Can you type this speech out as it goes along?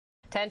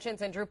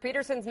Tensions in Drew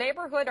Peterson's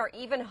neighborhood are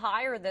even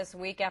higher this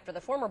week after the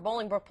former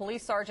Bolingbrook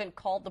police sergeant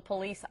called the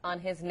police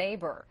on his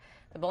neighbor.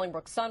 The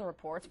Bolingbrook Sun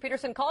reports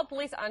Peterson called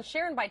police on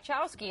Sharon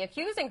Bajkowski,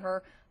 accusing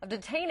her of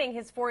detaining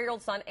his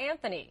 4-year-old son,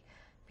 Anthony.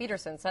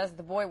 Peterson says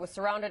the boy was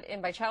surrounded in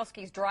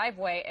Bajkowski's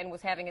driveway and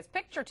was having his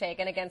picture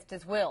taken against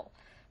his will.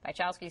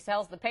 Bajkowski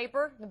tells the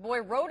paper the boy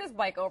rode his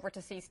bike over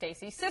to see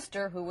Stacy's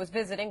sister, who was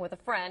visiting with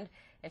a friend,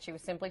 and she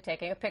was simply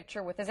taking a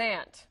picture with his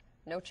aunt.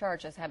 No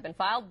charges have been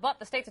filed, but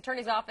the state's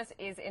attorney's office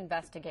is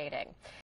investigating.